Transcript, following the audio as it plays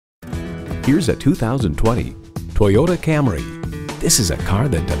Here's a 2020 Toyota Camry. This is a car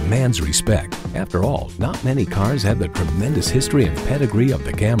that demands respect. After all, not many cars have the tremendous history and pedigree of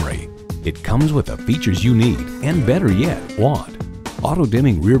the Camry. It comes with the features you need, and better yet, want.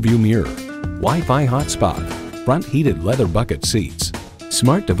 Auto-dimming rearview mirror, Wi-Fi hotspot, front heated leather bucket seats,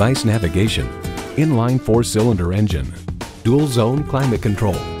 smart device navigation, inline 4-cylinder engine, dual zone climate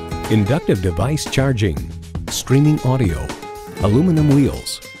control, inductive device charging, streaming audio, aluminum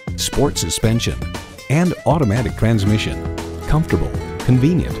wheels, sport suspension, and automatic transmission. Comfortable,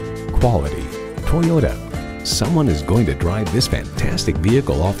 convenient, quality. Toyota. Someone is going to drive this fantastic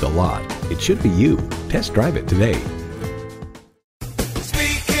vehicle off the lot. It should be you. Test drive it today.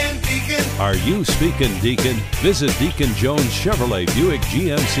 Are you speaking Deacon? Visit Deacon Jones Chevrolet Buick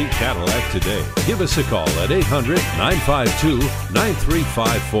GMC Cadillac today. Give us a call at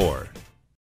 800-952-9354.